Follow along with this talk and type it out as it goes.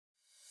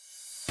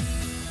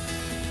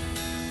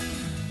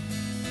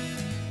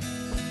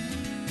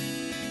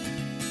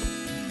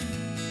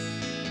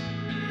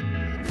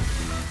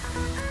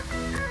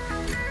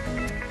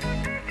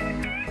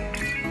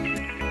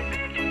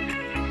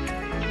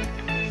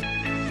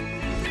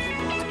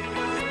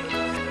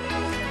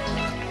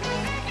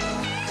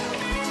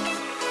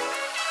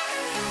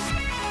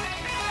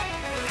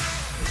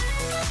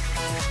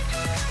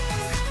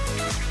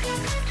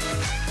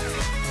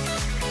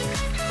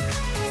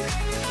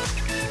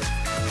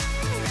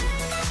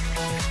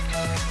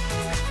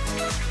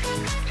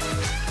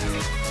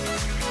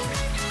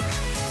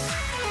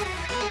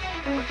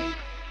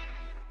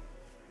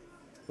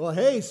Well,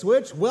 hey,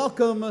 Switch,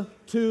 welcome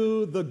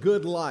to the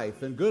good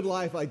life. And good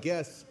life, I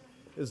guess,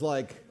 is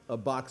like a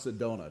box of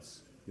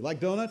donuts. You like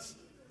donuts?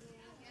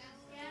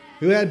 Yeah.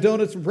 Who had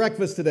donuts for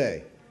breakfast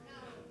today?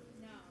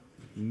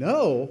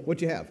 No?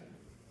 What'd you have?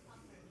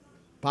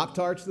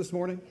 Pop-Tarts this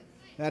morning?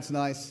 That's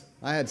nice.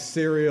 I had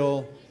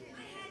cereal.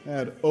 I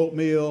had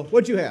oatmeal.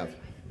 What'd you have?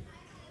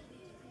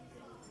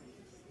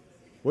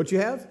 What'd you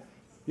have?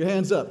 Your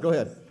hands up. Go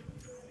ahead.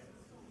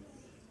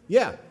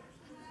 Yeah.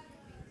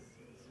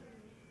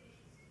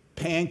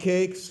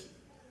 Pancakes.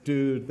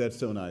 Dude, that's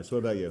so nice. What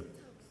about you?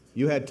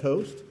 You had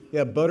toast? You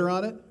have butter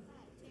on it?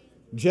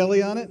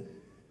 Jelly on it?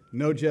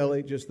 No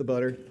jelly, just the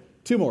butter.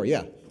 Two more,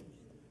 yeah.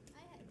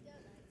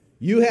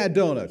 You had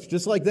donuts.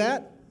 Just like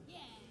that? Yeah.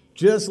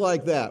 Just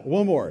like that.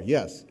 One more,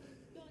 yes.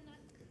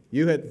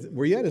 Donuts.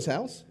 Were you at his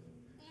house?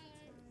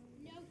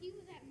 No, he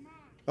was at mine.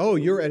 Oh,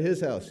 you're at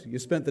his house. You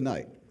spent the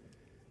night.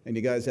 And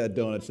you guys had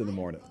donuts in the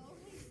morning.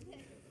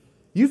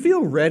 You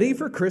feel ready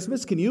for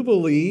Christmas? Can you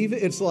believe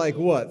it's like,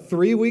 what,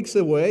 3 weeks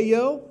away,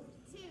 yo?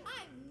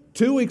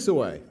 2 weeks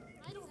away.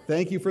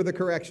 Thank you for the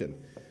correction.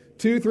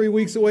 2-3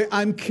 weeks away.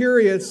 I'm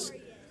curious,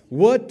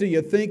 what do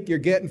you think you're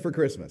getting for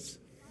Christmas?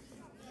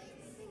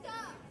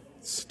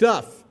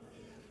 Stuff.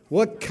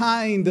 What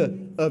kind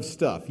of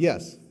stuff?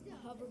 Yes.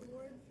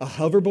 A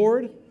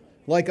hoverboard?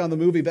 Like on the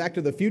movie Back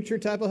to the Future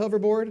type of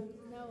hoverboard?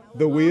 No.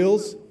 The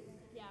wheels?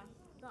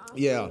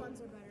 Yeah.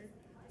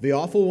 The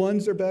awful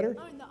ones are better?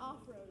 Oh, and the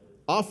off-road.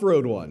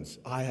 Off-road ones.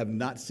 I have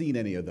not seen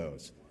any of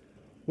those.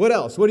 What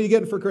else? What are you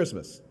getting for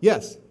Christmas?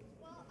 Yes.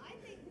 Well, I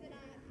think that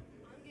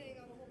I'm getting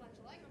a whole bunch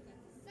of Lego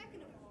sets.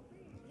 Second of all,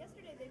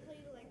 yesterday they played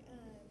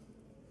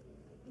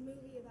a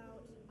movie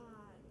about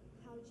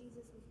how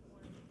Jesus was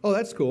born. Oh,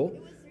 that's cool.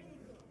 It was really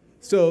cool.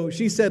 So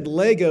she said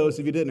Legos,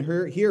 if you didn't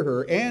hear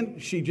her,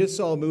 and she just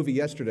saw a movie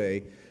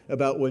yesterday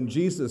about when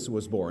Jesus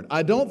was born.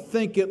 I don't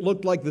think it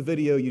looked like the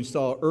video you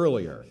saw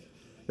earlier.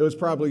 It was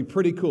probably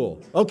pretty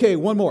cool. Okay,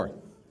 one more.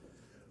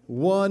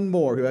 One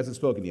more who hasn't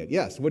spoken yet.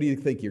 Yes, what do you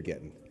think you're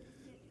getting?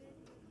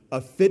 A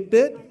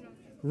Fitbit?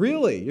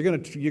 Really? You're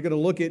gonna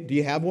look at, do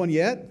you have one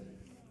yet?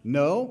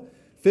 No?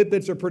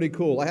 Fitbits are pretty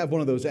cool. I have one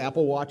of those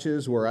Apple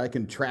Watches where I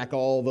can track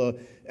all the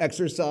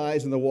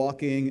exercise and the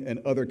walking and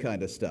other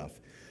kind of stuff.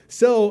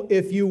 So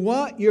if you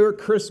want your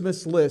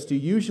Christmas list, you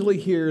usually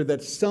hear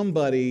that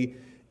somebody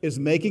is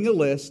making a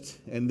list,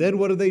 and then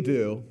what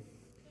do?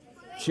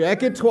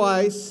 Check it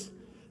twice,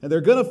 and they're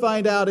going to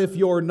find out if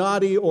you're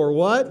naughty or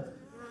what?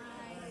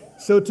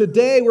 Nice. So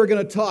today we're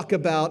going to talk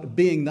about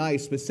being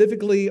nice,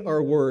 specifically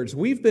our words.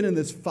 We've been in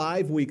this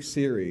 5-week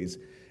series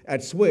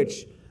at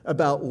Switch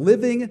about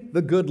living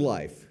the good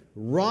life.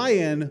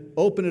 Ryan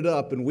opened it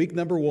up in week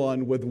number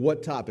 1 with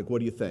what topic? What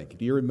do you think?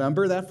 Do you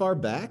remember that far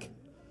back?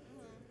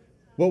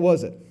 What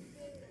was it?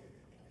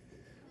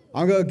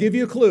 I'm going to give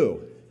you a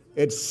clue.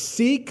 It's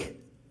seek,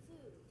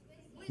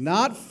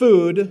 not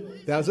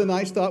food. That was a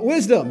nice thought.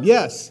 Wisdom,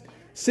 yes.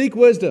 Seek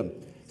wisdom.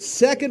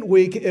 Second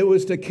week, it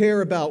was to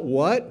care about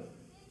what?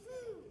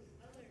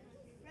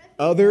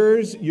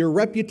 Others, your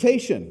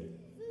reputation.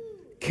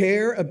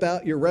 Care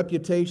about your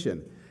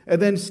reputation.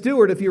 And then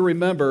Stuart, if you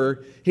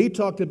remember, he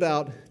talked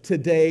about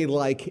today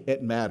like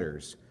it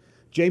matters.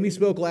 Jamie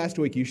spoke last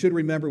week. You should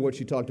remember what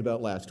she talked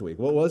about last week.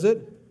 What was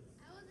it?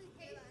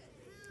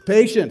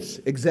 Patience.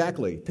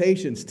 Exactly.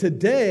 Patience.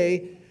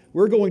 Today,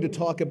 we're going to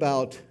talk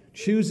about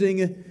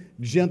choosing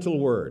gentle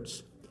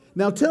words.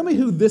 Now, tell me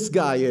who this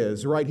guy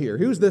is right here.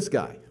 Who's this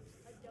guy?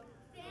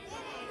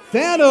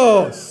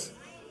 Thanos.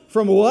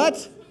 From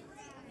what?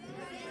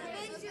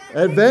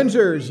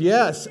 Avengers,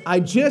 yes. I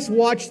just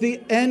watched the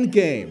End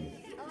Game.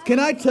 Can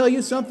I tell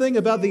you something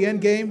about the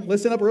End Game?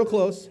 Listen up real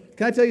close.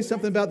 Can I tell you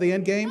something about the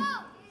End Game?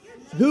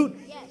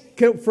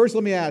 First,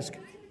 let me ask.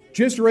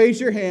 Just raise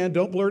your hand.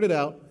 Don't blurt it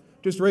out.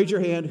 Just raise your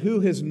hand.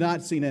 Who has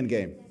not seen End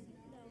Game?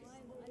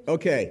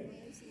 Okay.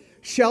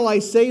 Shall I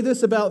say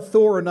this about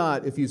Thor or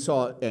not if you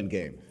saw End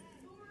Game?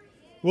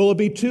 Will it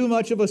be too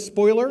much of a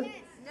spoiler?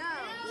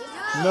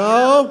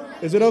 No?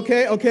 Is it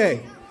okay?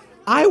 Okay.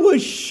 I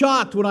was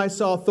shocked when I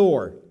saw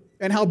Thor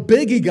and how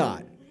big he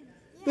got.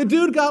 The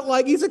dude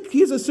got he's a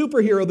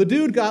superhero. The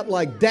dude got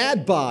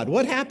dad bod.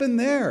 What happened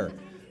there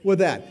with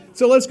that?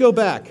 So let's go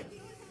back.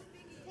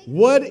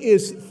 What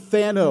is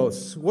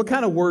Thanos? What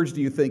kind of words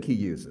do you think he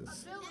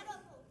uses?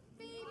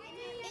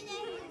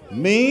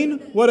 Mean?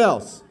 What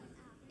else?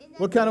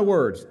 What kind of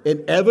words?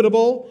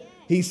 Inevitable?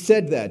 He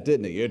said that,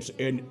 didn't he? It's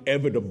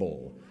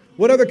inevitable.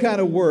 What other kind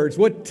of words?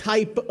 What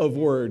type of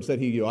words that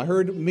he used? I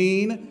heard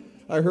mean.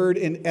 I heard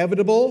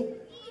inevitable.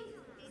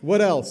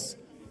 What else?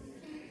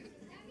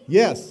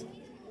 Yes.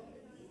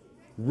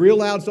 Real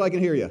loud so I can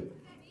hear you.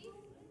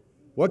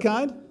 What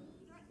kind?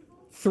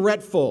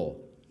 Threatful.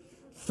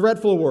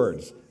 Threatful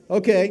words.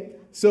 Okay,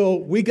 so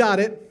we got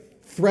it.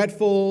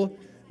 Threatful,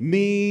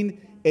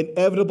 mean,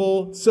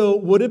 inevitable. So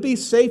would it be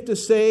safe to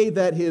say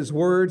that his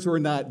words were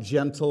not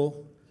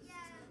gentle?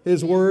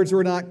 His words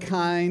were not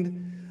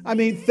kind? I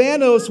mean,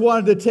 Thanos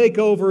wanted to take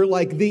over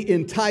the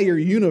entire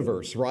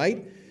universe,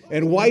 right?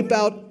 And wipe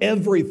out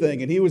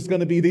everything. And he was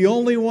going to be the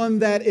only one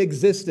that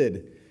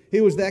existed.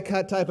 He was that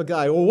type of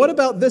guy. Well, what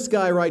about this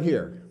guy right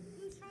here?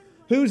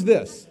 Who's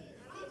this?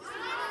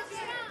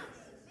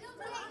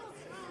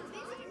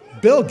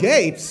 Bill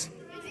Gates?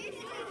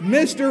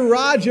 Mr.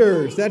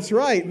 Rogers. That's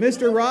right,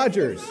 Mr.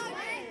 Rogers.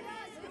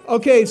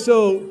 Okay,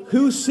 so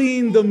who's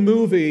seen the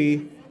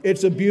movie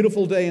It's a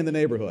Beautiful Day in the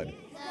Neighborhood?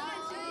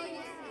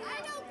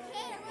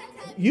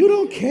 You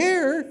don't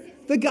care?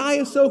 The guy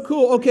is so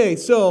cool. Okay,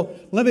 so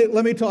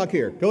let me talk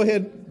here. Go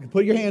ahead,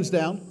 put your hands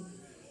down.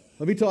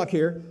 Let me talk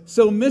here.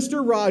 So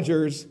Mr.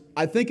 Rogers,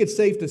 I think it's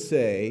safe to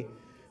say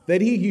that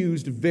he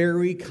used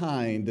very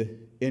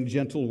kind and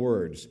gentle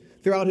words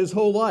throughout his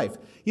whole life.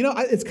 You know,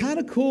 it's kind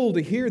of cool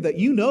to hear that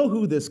you know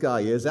who this guy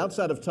is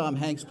outside of Tom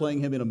Hanks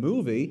playing him in a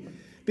movie,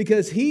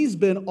 because he's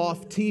been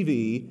off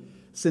TV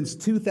since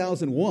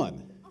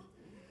 2001.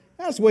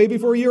 That's way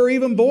before you were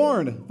even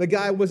born. The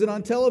guy wasn't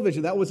on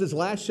television. That was his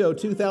last show,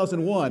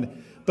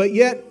 2001. But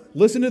yet,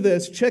 listen to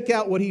this. Check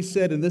out what he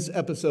said in this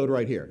episode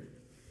right here.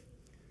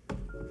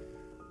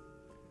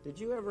 Did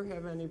you ever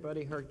have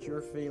anybody hurt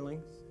your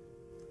feelings?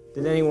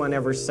 Did anyone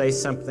ever say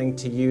something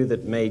to you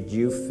that made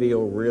you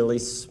feel really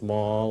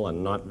small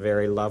and not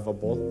very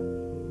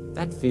lovable?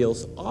 That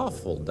feels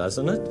awful,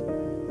 doesn't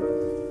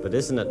it? But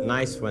isn't it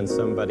nice when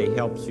somebody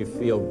helps you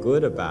feel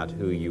good about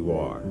who you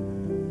are?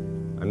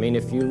 I mean,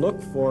 if you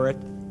look for it,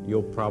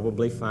 you'll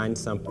probably find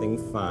something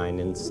fine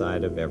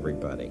inside of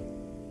everybody.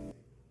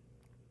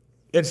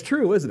 It's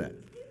true, isn't it?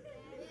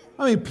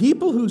 I mean,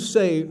 people who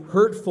say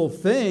hurtful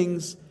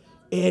things,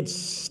 it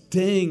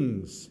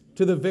stings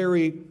to the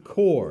very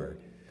core.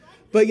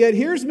 But yet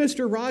here's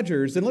Mr.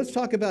 Rogers, and let's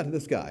talk about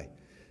this guy.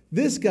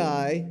 This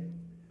guy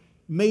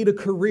made a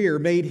career,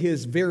 made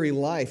his very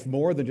life,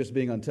 more than just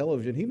being on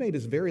television, he made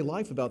his very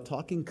life about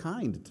talking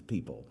kind to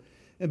people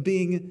and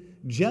being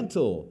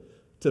gentle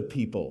to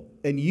people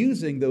and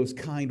using those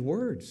kind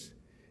words.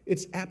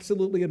 It's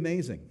absolutely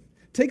amazing.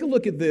 Take a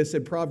look at this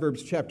in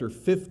Proverbs chapter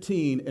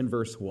 15 and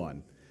verse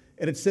 1.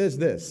 And it says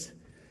this: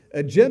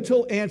 a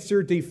gentle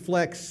answer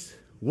deflects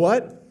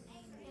what?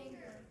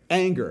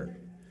 Anger.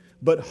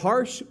 But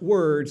harsh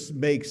words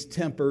makes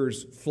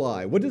tempers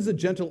fly. What does a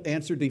gentle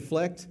answer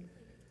deflect?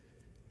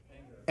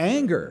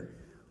 Anger.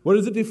 What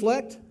does it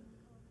deflect?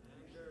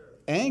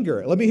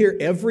 Anger. Let me hear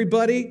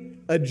everybody.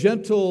 A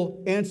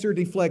gentle answer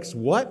deflects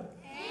what?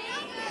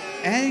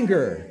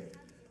 Anger.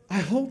 I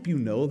hope you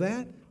know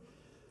that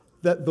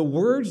the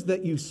words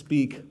that you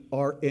speak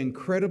are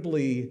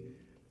incredibly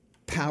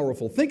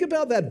powerful. Think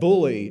about that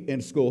bully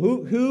in school.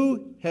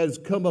 Who has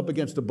come up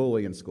against a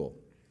bully in school?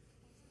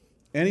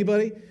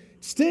 Anybody?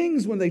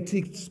 Stings when they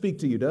speak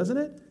to you, doesn't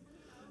it?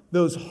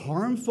 Those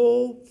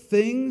harmful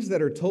things that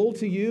are told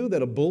to you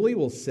that a bully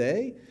will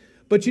say.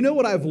 But you know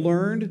what I've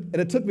learned, and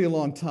it took me a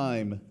long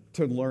time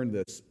to learn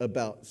this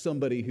about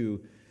somebody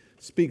who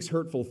speaks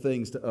hurtful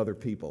things to other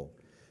people.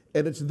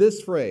 And it's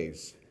this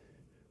phrase: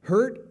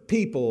 hurt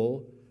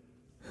people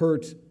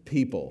hurt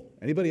people.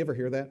 Anybody ever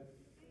hear that?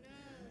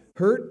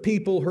 Hurt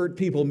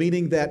people,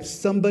 meaning that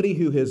somebody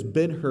who has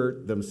been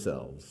hurt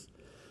themselves,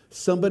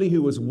 somebody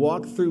who has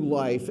walked through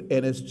life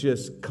and is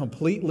just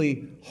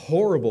completely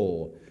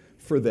horrible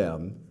for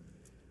them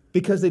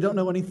because they don't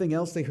know anything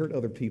else, they hurt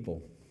other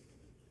people.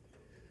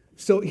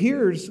 So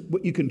here's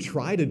what you can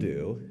try to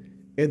do,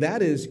 and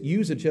that is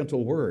use a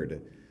gentle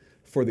word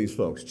for these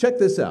folks. Check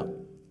this out.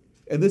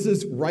 And this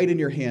is right in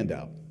your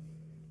handout.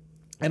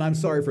 And I'm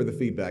sorry for the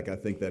feedback. I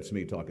think that's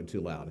me talking too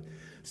loud.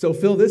 So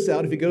fill this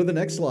out. If you go to the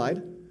next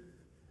slide.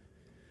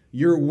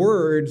 Your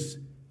words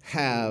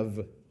have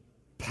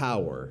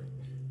power.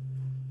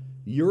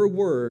 Your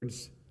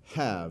words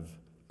have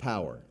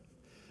power.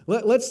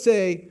 Let's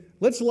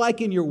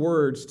liken your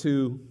words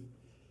to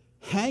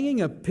hanging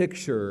a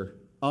picture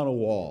on a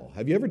wall.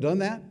 Have you ever done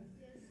that?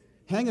 Yes.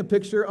 Hang a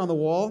picture on the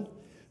wall?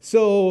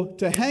 So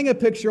to hang a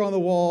picture on the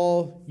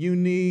wall, you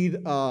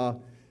need,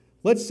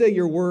 let's say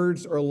your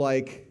words are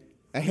like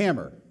a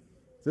hammer.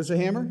 Is this a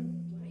hammer?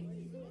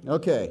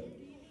 Okay.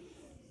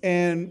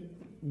 And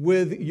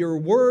with your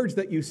words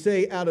that you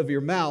say out of your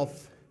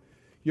mouth,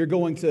 you're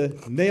going to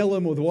nail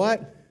them with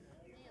what?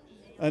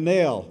 A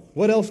nail.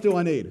 What else do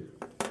I need?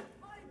 I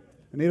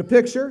need a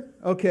picture.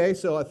 Okay,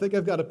 so I think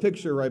I've got a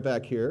picture right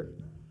back here.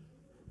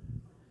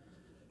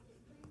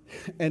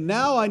 And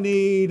now I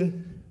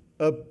need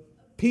a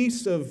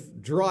piece of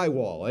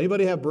drywall.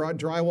 Anybody have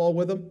drywall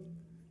with them?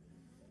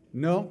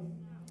 No?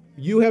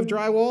 You have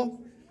drywall? Well,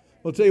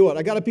 I'll tell you what,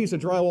 I got a piece of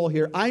drywall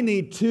here. I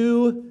need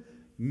 2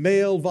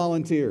 male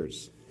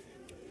volunteers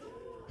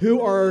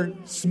who are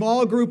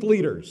small group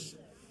leaders.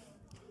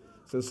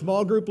 So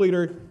small group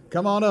leader,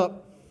 come on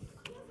up.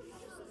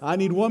 I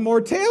need one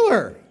more.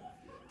 Taylor.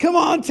 Come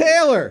on,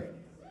 Taylor.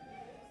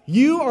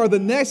 You are the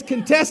next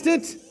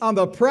contestant on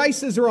The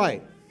Price is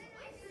Right.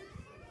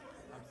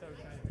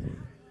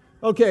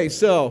 Okay,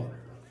 so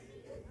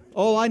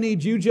all I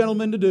need you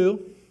gentlemen to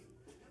do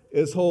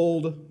is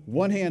hold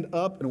one hand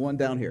up and one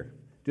down here,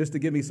 just to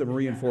give me some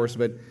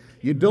reinforcement.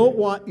 You don't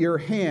want your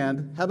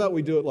hand, how about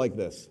we do it like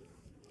this?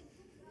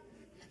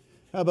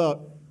 How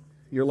about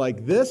you're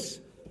like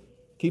this,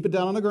 keep it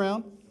down on the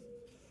ground,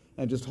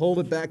 And just hold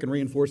it back and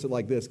reinforce it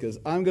like this, because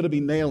I'm going to be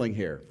nailing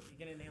here.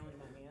 You're going to nail in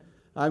my hand?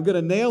 I'm going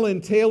to nail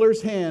in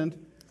Taylor's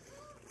hand.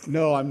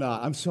 No, I'm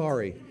not. I'm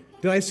sorry.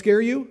 Did I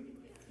scare you?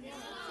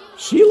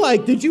 She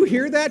did you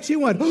hear that? She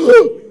went,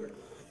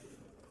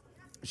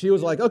 she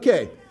was like,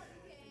 okay,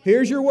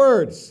 here's your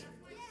words.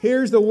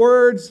 Here's the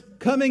words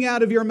coming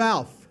out of your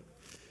mouth.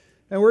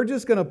 And we're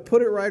just going to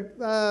put it right,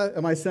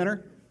 am I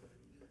center?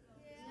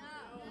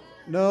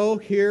 No,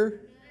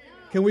 here.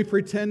 Can we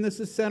pretend this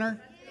is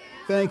center?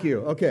 Thank you.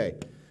 Okay.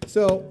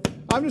 So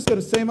I'm just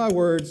going to say my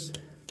words.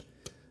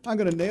 I'm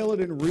going to nail it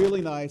in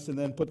really nice and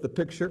then put the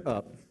picture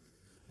up.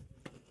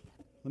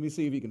 Let me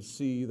see if you can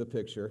see the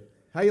picture.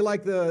 How you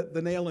like the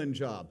nail-in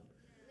job?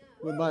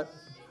 With my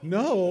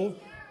no.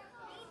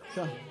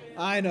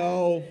 I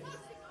know.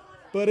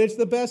 But it's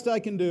the best I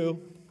can do.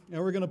 And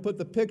we're going to put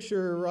the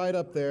picture right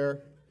up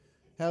there.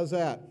 How's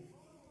that?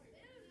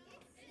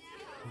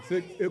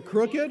 Is it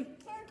crooked?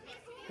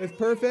 It's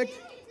perfect.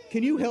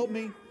 Can you help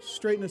me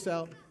straighten this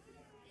out?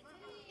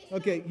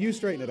 Okay, you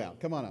straighten it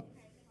out. Come on up.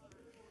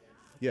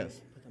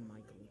 Yes. Put the mic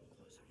a little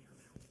closer to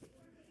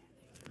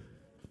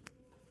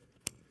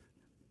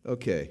your mouth.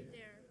 Okay.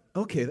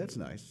 Okay, that's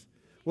nice.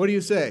 What do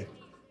you say?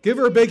 Give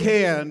her a big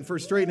hand for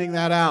straightening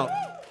that out.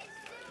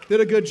 Did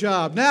a good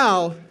job.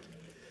 Now,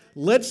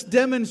 let's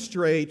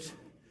demonstrate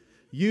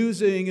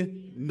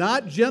using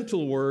not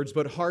gentle words,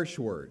 but harsh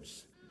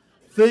words.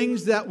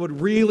 Things that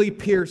would really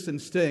pierce and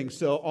sting.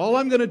 So all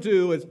I'm going to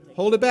do is,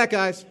 hold it back,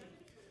 guys.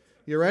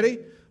 You ready?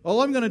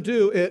 All I'm going to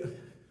do is,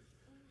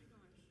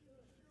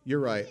 you're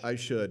right, I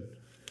should.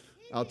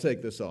 I'll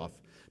take this off.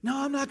 No,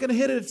 I'm not going to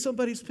hit it at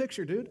somebody's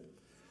picture, dude.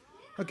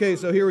 Okay,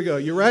 so here we go.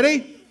 You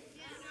ready?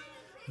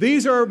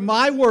 These are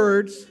my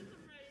words.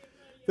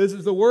 This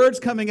is the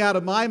words coming out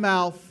of my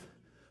mouth,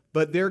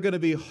 but they're going to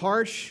be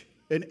harsh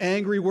and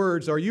angry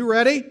words. Are you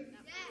ready?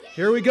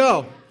 Here we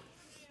go.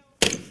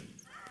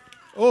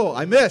 Oh,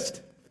 I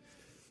missed.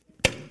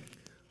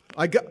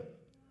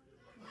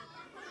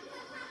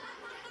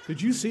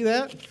 Did you see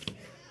that?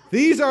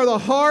 These are the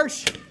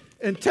harsh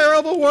and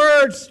terrible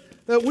words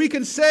that we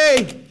can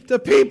say to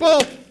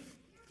people.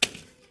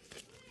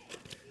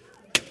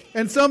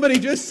 And somebody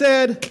just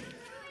said,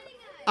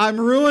 I'm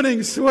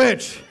ruining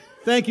Switch.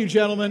 Thank you,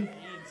 gentlemen.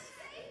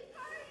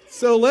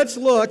 So let's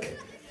look.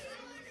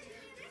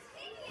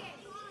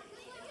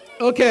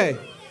 Okay,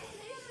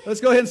 let's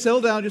go ahead and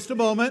settle down just a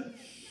moment.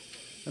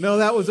 I know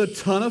that was a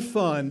ton of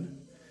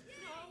fun.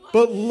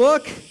 But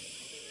look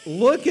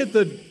at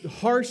the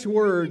harsh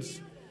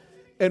words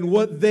and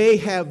what they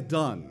have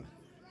done.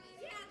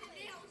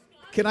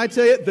 Can I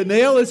tell you, the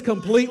nail is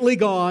completely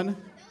gone.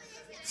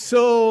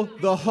 So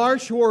the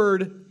harsh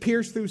word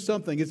pierced through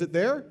something. Is it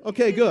there?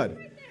 Okay,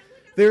 good.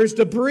 There's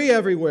debris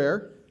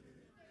everywhere.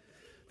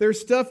 There's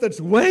stuff that's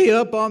way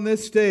up on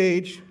this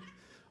stage,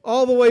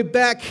 all the way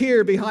back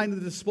here behind the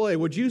display.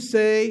 Would you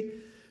say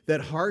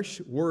that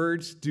harsh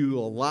words do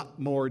a lot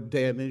more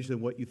damage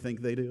than what you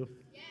think they do?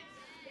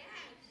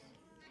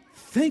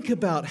 Think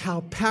about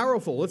how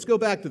powerful. Let's go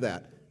back to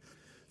that.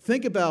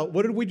 Think about,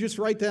 what did we just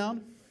write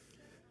down?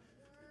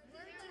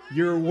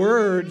 Your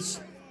words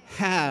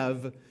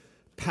have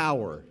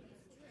power.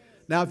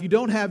 Now, if you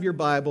don't have your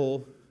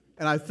Bible,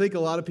 and I think a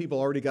lot of people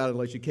already got it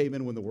unless you came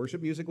in when the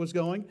worship music was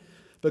going,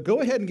 but go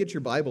ahead and get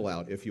your Bible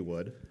out if you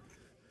would.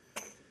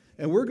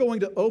 And we're going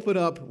to open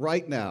up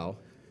right now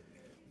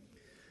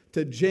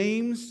to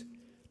James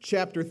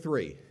chapter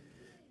 3.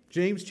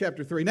 James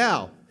chapter 3.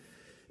 Now,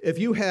 if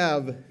you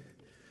have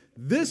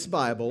this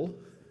Bible,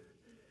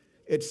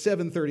 it's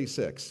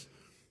 736.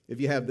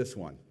 If you have this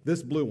one,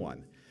 this blue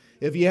one.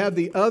 If you have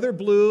the other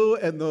blue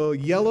and the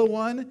yellow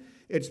one,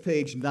 it's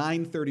page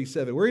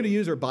 937. We're going to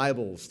use our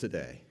Bibles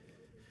today.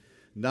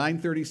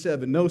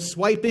 937. No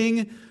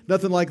swiping,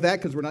 nothing like that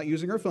because we're not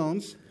using our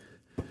phones.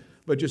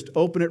 But just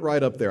open it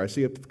right up there. I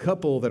see a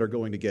couple that are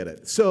going to get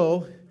it.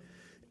 So,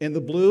 in the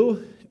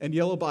blue and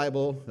yellow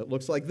Bible that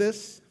looks like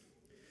this,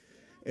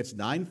 it's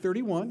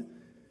 931.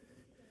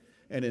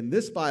 And in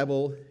this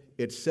Bible,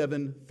 it's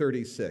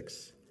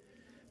 736.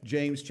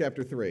 James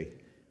chapter 3.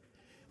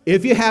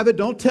 If you have it,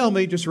 don't tell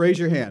me, just raise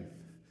your hand.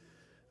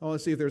 I want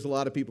to see if there's a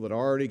lot of people that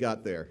already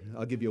got there.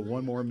 I'll give you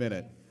one more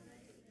minute.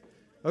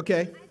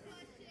 Okay.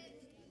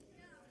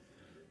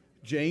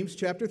 James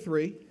chapter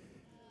 3.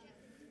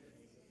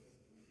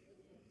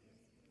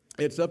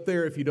 It's up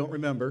there if you don't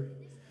remember.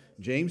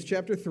 James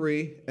chapter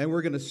 3, and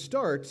we're going to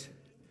start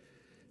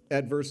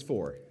at verse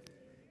 4.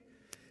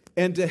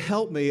 And to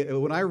help me,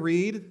 when I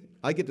read,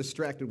 I get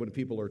distracted when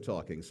people are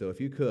talking. So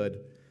if you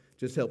could,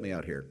 just help me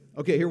out here.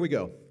 Okay, here we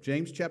go.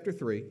 James chapter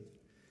 3.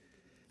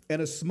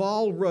 And a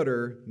small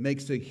rudder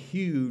makes a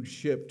huge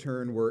ship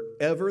turn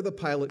wherever the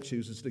pilot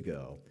chooses to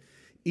go,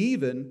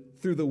 even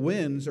through the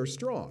winds are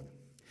strong.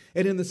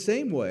 And in the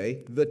same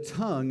way, the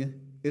tongue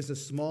is a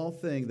small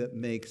thing that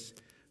makes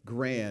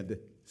grand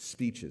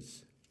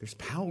speeches. There's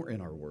power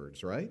in our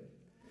words, right?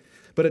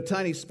 But a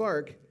tiny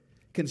spark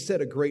can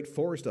set a great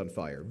forest on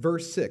fire.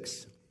 Verse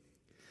 6.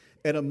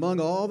 And among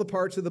all the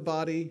parts of the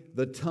body,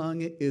 the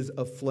tongue is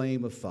a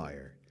flame of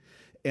fire.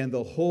 and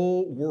the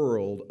whole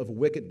world of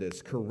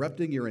wickedness,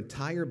 corrupting your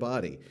entire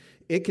body.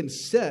 It can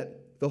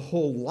set the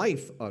whole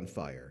life on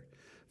fire,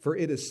 for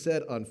it is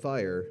set on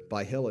fire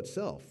by hell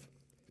itself.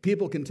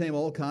 People can tame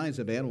all kinds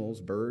of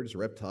animals, birds,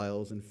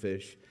 reptiles, and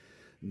fish.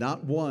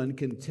 Not one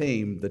can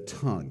tame the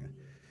tongue.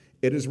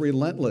 It is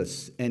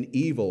relentless and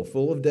evil,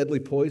 full of deadly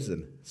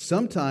poison.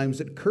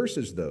 Sometimes it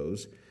curses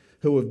those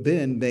who have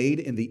been made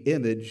in the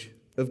image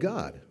of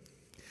God.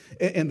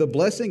 And the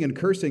blessing and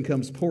cursing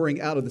comes pouring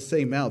out of the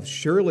same mouth.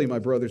 Surely, my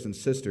brothers and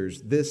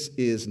sisters, this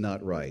is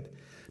not right.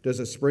 Does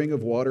a spring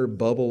of water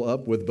bubble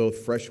up with both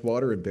fresh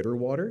water and bitter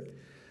water?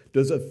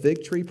 Does a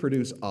fig tree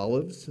produce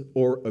olives,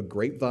 or a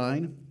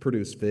grapevine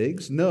produce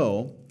figs?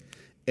 No,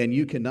 and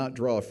you cannot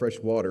draw fresh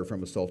water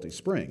from a salty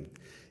spring.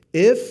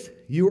 If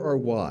you are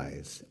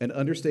wise and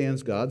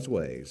understands God's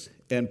ways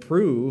and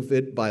prove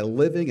it by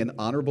living an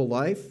honorable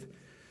life,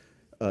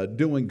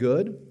 doing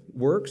good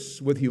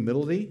works with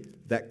humility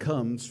that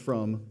comes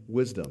from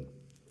wisdom.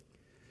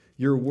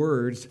 Your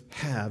words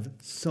have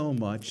so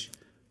much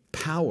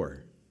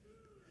power.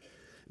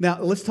 Now,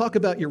 let's talk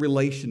about your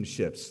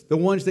relationships, the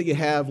ones that you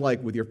have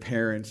like with your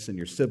parents and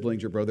your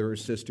siblings, your brother or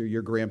sister,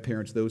 your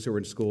grandparents, those who are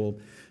in school.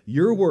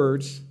 Your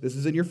words, this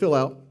is in your fill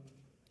out,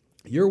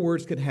 your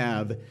words could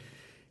have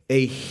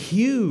a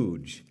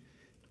huge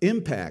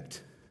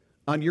impact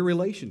on your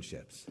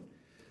relationships,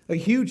 a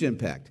huge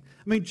impact.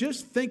 I mean,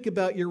 just think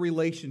about your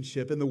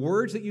relationship and the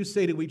words that you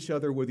say to each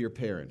other with your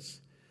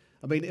parents.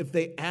 I mean, if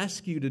they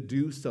ask you to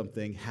do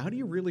something, how do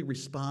you really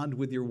respond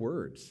with your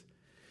words?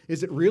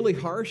 Is it really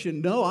harsh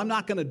and no, I'm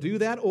not going to do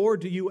that? Or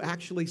do you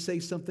actually say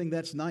something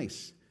that's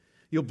nice?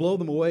 You'll blow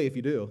them away if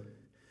you do.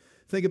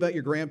 Think about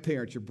your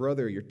grandparents, your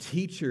brother, your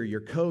teacher,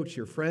 your coach,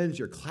 your friends,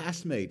 your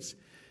classmates,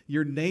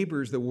 your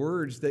neighbors, the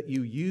words that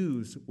you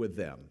use with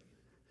them.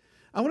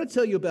 I want to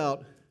tell you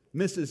about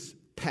Mrs.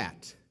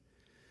 Pat.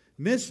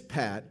 Miss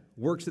Pat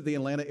works at the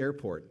Atlanta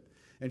airport,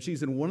 and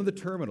she's in one of the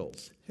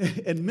terminals.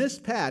 And Miss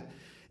Pat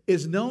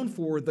is known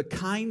for the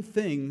kind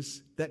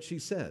things that she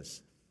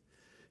says.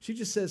 She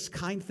just says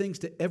kind things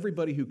to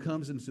everybody who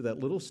comes into that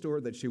little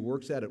store that she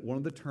works at one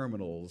of the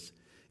terminals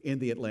in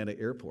the Atlanta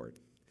airport.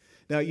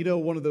 Now, you know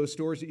one of those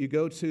stores that you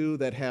go to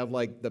that have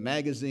like the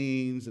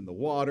magazines and the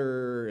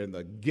water and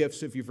the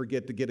gifts if you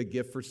forget to get a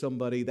gift for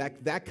somebody,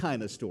 that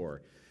kind of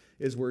store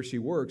is where she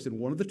works in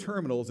one of the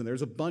terminals, and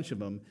there's a bunch of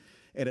them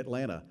in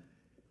Atlanta.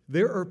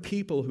 There are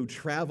people who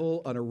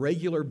travel on a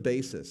regular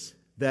basis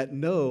that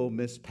know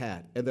Miss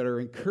Pat and that are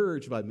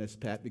encouraged by Miss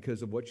Pat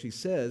because of what she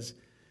says.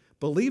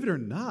 Believe it or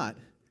not,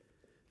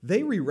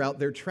 they reroute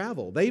their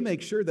travel. They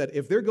make sure that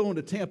if they're going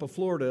to Tampa,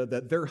 Florida,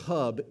 that their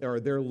hub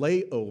or their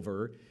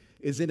layover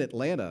is in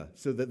Atlanta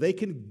so that they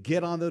can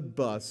get on the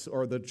bus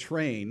or the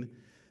train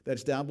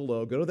that's down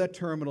below, go to that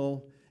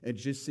terminal, and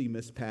just see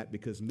Miss Pat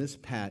because Miss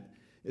Pat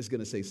is going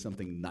to say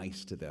something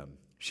nice to them.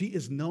 She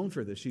is known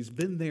for this. She's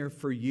been there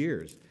for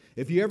years.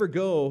 If you ever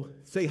go,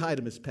 say hi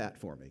to Miss Pat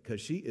for me because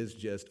she is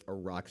just a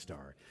rock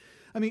star.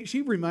 I mean,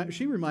 she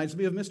reminds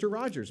me of Mr.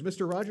 Rogers.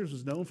 Mr. Rogers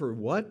was known for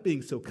what?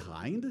 Being so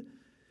kind.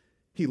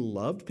 He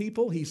loved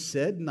people. He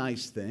said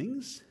nice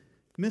things.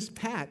 Miss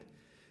Pat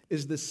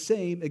is the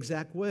same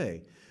exact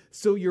way.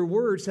 So your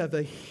words have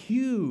a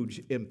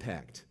huge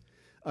impact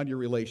on your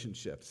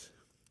relationships.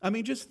 I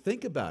mean, just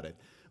think about it.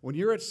 When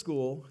you're at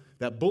school,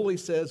 that bully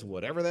says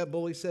whatever that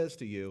bully says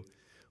to you.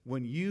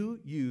 When you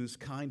use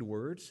kind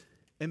words,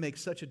 it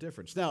makes such a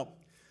difference. Now,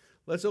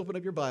 let's open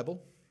up your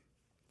Bible.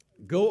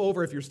 Go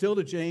over, if you're still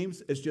to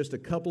James, it's just a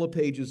couple of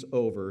pages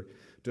over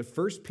to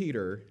 1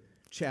 Peter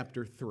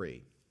chapter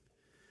 3.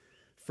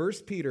 1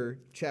 Peter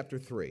chapter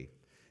 3.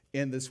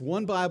 In this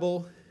one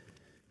Bible,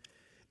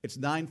 it's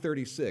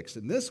 936.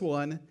 In this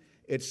one,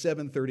 it's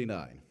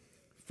 739.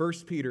 1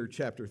 Peter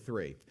chapter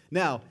 3.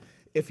 Now,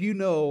 if you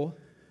know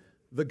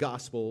the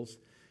Gospels,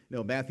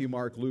 Matthew,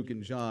 Mark, Luke,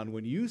 and John,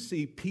 when you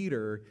see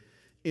Peter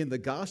in the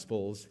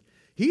Gospels,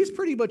 he's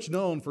pretty much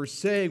known for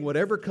saying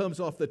whatever comes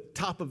off the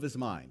top of his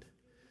mind.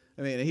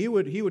 I mean, he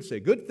would say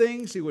good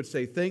things. He would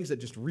say things that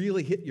just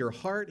really hit your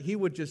heart. He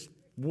would just,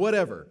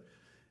 whatever.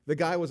 The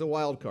guy was a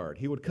wild card.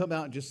 He would come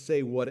out and just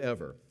say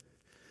whatever.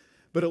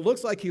 But it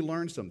looks like he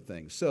learned some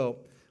things. So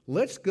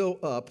let's go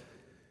up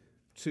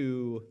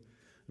to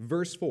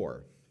verse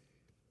 4,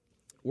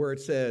 where it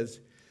says,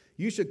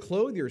 "You should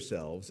clothe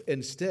yourselves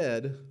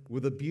instead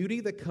with a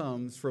beauty that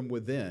comes from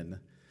within,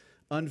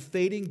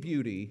 unfading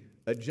beauty,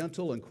 a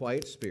gentle and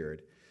quiet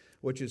spirit,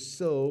 which is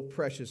so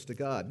precious to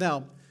God."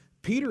 Now,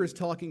 Peter is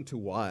talking to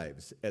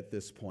wives at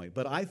this point,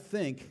 but I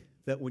think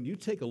that when you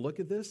take a look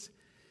at this,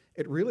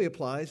 it really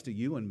applies to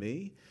you and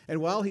me. And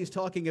while he's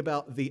talking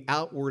about the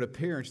outward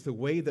appearance, the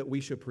way that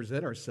we should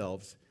present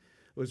ourselves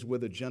was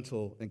with a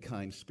gentle and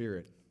kind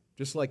spirit,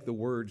 just like the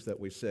words that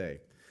we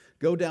say.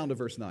 Go down to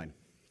verse 9.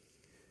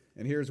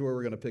 And here's where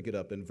we're going to pick it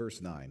up in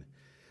verse 9.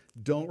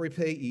 "Don't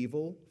repay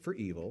evil for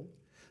evil.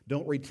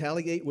 Don't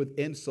retaliate with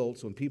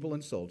insults when people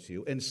insult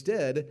you.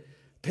 Instead,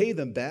 pay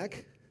them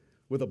back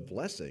with a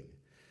blessing.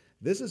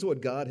 This is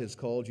what God has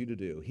called you to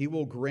do. He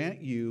will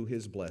grant you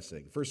his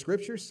blessing. For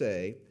scriptures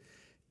say,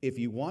 if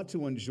you want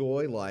to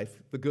enjoy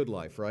life, the good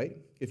life, right?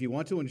 If you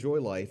want to enjoy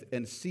life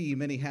and see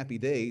many happy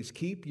days,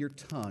 keep your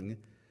tongue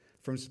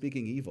from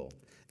speaking evil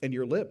and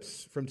your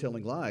lips from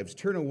telling lies.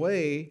 Turn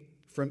away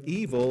from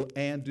evil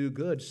and do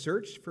good.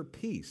 Search for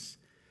peace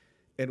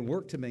and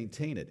work to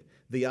maintain it.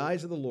 The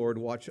eyes of the Lord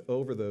watch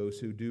over those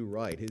who do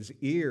right. His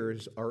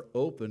ears are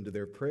open to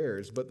their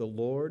prayers, but the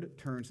Lord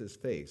turns his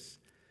face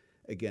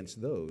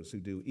against those who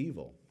do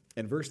evil.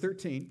 And verse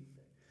 13,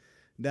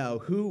 now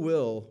who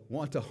will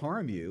want to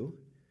harm you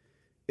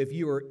if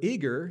you are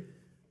eager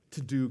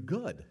to do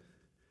good?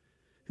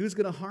 Who's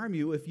going to harm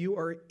you if you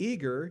are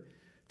eager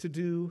to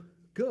do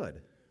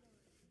good?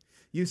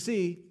 You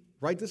see,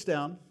 write this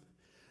down.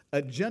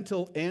 A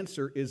gentle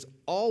answer is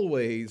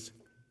always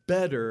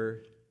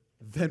better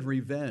than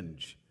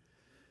revenge.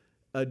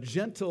 A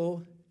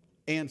gentle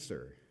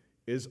answer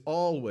is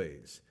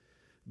always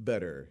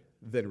better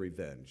than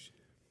revenge.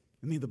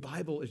 I mean, the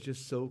Bible is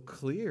just so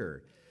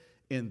clear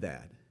in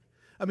that.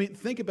 I mean,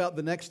 think about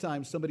the next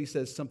time somebody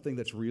says something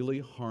that's really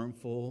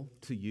harmful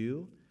to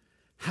you.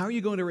 How are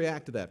you going to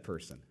react to that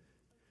person?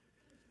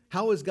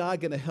 How is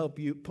God going to help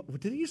you?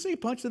 Did you say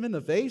punch them in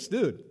the face?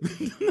 Dude,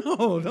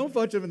 no, don't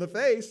punch them in the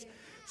face.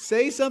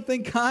 Say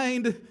something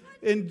kind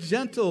and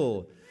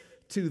gentle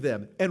to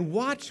them. And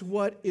watch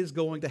what is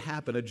going to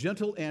happen. A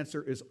gentle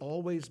answer is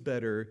always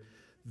better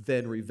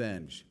than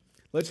revenge.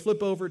 Let's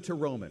flip over to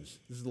Romans.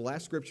 This is the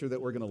last scripture that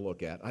we're going to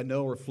look at. I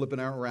know we're flipping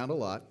around a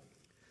lot.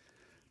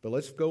 But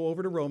let's go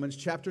over to Romans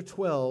chapter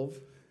 12,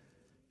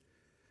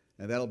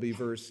 and that'll be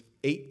verse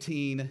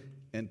 18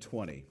 and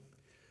 20.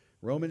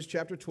 Romans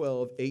chapter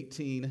 12,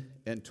 18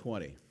 and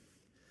 20.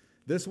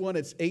 This one,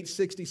 it's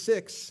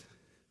 866,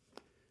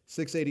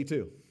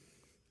 682.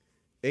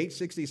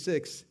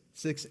 866,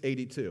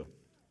 682.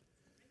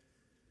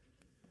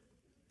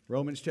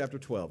 Romans chapter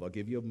 12. I'll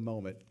give you a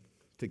moment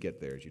to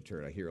get there as you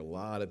turn. I hear a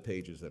lot of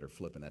pages that are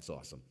flipping. That's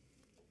awesome.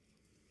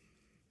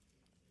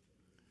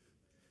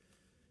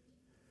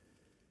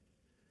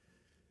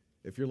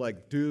 If you're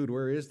like, dude,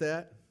 where is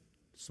that?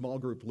 Small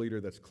group leader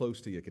that's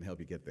close to you can help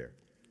you get there.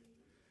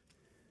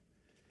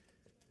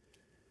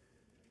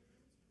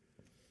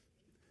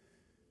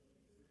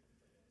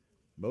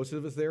 Most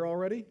of us there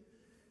already?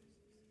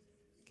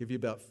 Give you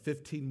about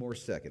 15 more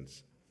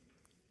seconds.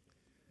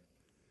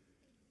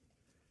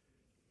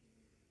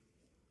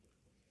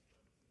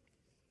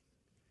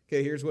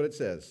 Okay, here's what it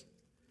says.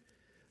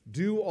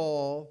 Do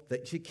all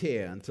that you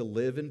can to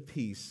live in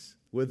peace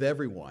with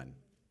everyone.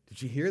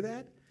 Did you hear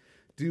that?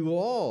 Do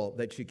all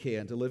that you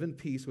can to live in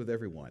peace with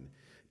everyone.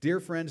 Dear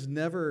friends,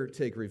 never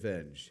take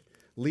revenge.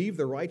 Leave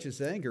the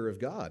righteous anger of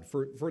God.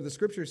 For the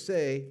scriptures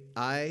say,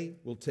 I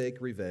will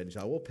take revenge.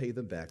 I will pay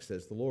them back,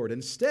 says the Lord.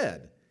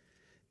 Instead,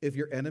 if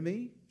your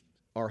enemy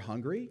are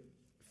hungry,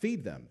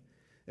 feed them.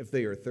 If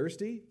they are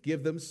thirsty,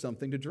 give them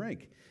something to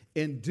drink.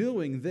 In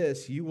doing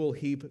this, you will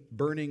heap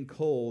burning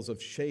coals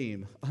of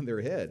shame on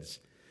their heads.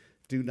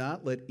 Do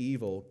not let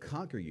evil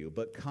conquer you,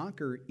 but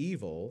conquer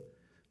evil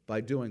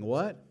by doing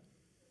what?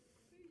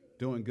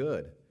 Doing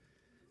good.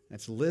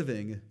 That's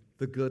living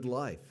the good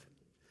life.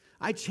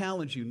 I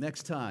challenge you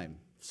next time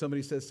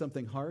somebody says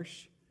something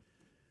harsh,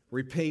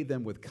 repay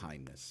them with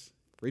kindness.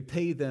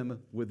 Repay them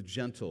with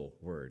gentle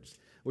words.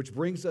 Which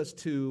brings us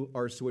to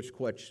our switch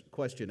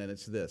question, and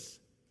it's this.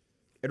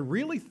 And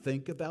really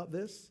think about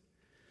this.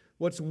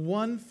 What's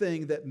one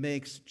thing that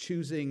makes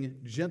choosing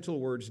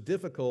gentle words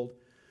difficult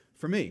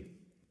for me?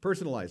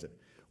 Personalize it.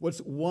 What's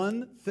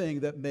one thing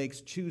that makes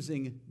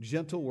choosing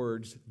gentle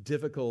words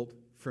difficult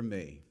for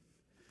me?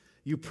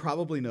 You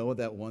probably know what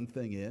that one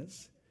thing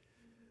is.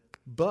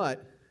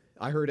 But,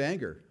 I heard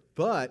anger.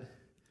 But,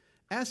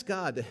 ask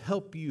God to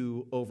help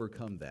you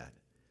overcome that.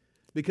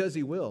 Because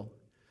He will.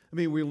 I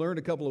mean, we learned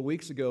a couple of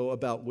weeks ago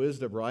about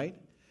wisdom, right?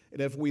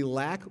 And if we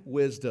lack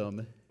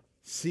wisdom,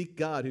 seek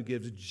God who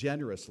gives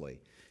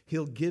generously.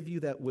 He'll give you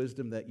that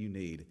wisdom that you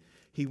need.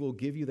 He will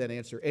give you that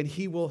answer. And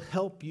He will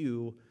help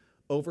you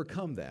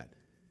overcome that.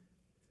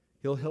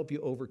 He'll help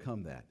you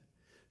overcome that.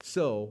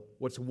 So,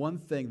 what's one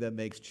thing that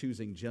makes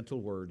choosing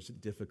gentle words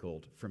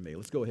difficult for me?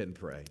 Let's go ahead and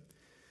pray.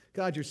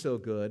 God, you're so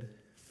good.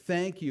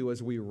 Thank you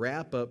as we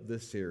wrap up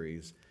this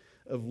series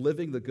of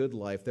living the good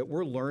life, that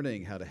we're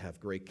learning how to have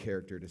great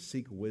character, to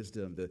seek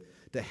wisdom,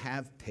 to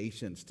have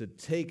patience, to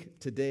take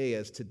today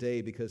as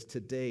today because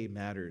today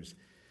matters,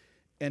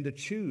 and to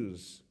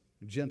choose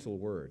gentle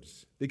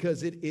words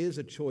because it is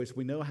a choice.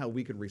 We know how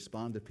we can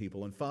respond to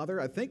people. And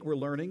Father, I think we're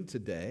learning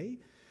today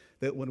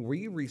that when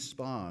we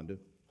respond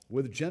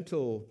with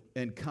gentle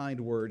and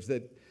kind words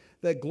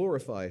that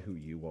glorify who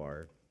you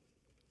are,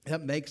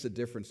 that makes a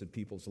difference in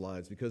people's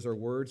lives because our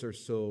words are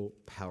so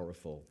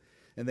powerful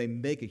and they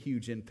make a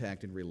huge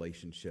impact in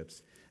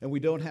relationships. And we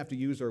don't have to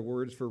use our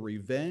words for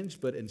revenge,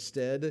 but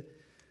instead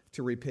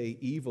to repay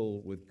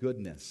evil with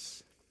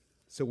goodness.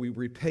 So we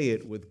repay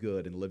it with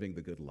good and living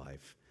the good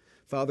life.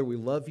 Father, we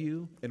love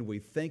you and we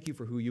thank you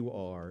for who you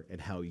are and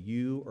how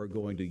you are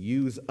going to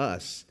use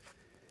us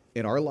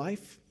in our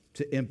life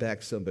to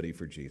impact somebody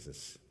for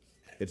Jesus.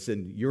 It's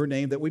in your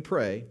name that we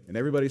pray. And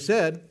everybody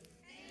said,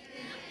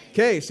 amen.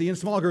 Okay, see you in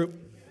small group.